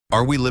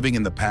Are we living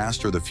in the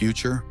past or the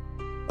future?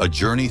 A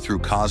journey through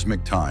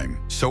cosmic time.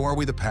 So are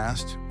we the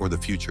past or the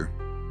future?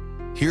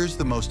 Here's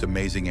the most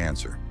amazing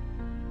answer.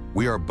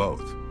 We are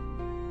both.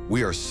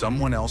 We are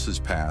someone else's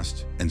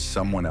past and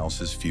someone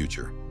else's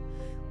future.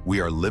 We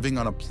are living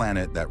on a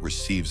planet that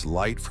receives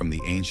light from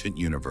the ancient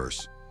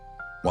universe,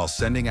 while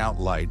sending out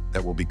light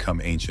that will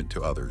become ancient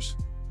to others.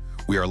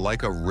 We are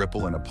like a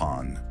ripple in a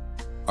pond.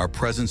 Our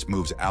presence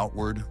moves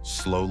outward,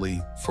 slowly,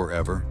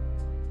 forever.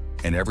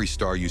 And every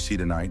star you see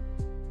tonight,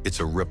 it's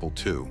a ripple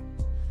too,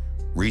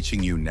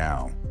 reaching you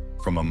now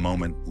from a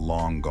moment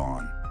long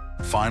gone.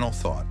 Final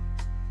thought.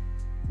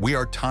 We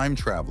are time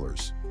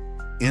travelers,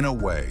 in a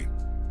way.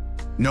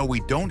 No,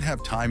 we don't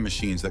have time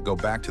machines that go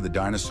back to the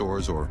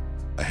dinosaurs or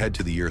ahead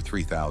to the year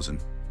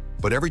 3000.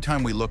 But every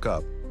time we look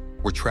up,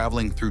 we're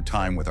traveling through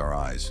time with our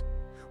eyes.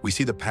 We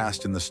see the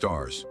past in the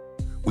stars.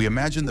 We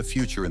imagine the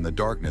future in the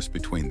darkness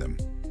between them.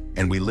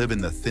 And we live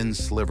in the thin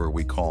sliver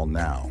we call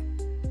now,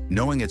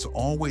 knowing it's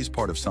always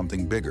part of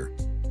something bigger.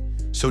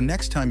 So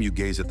next time you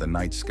gaze at the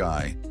night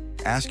sky,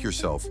 ask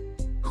yourself,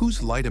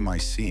 whose light am I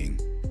seeing?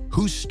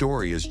 Whose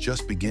story is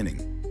just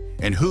beginning?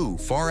 And who,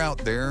 far out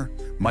there,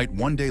 might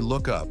one day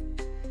look up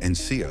and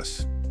see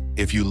us?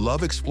 If you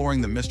love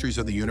exploring the mysteries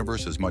of the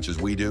universe as much as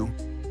we do,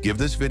 give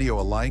this video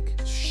a like,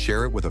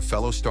 share it with a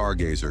fellow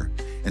stargazer,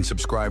 and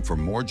subscribe for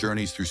more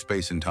journeys through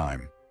space and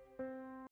time.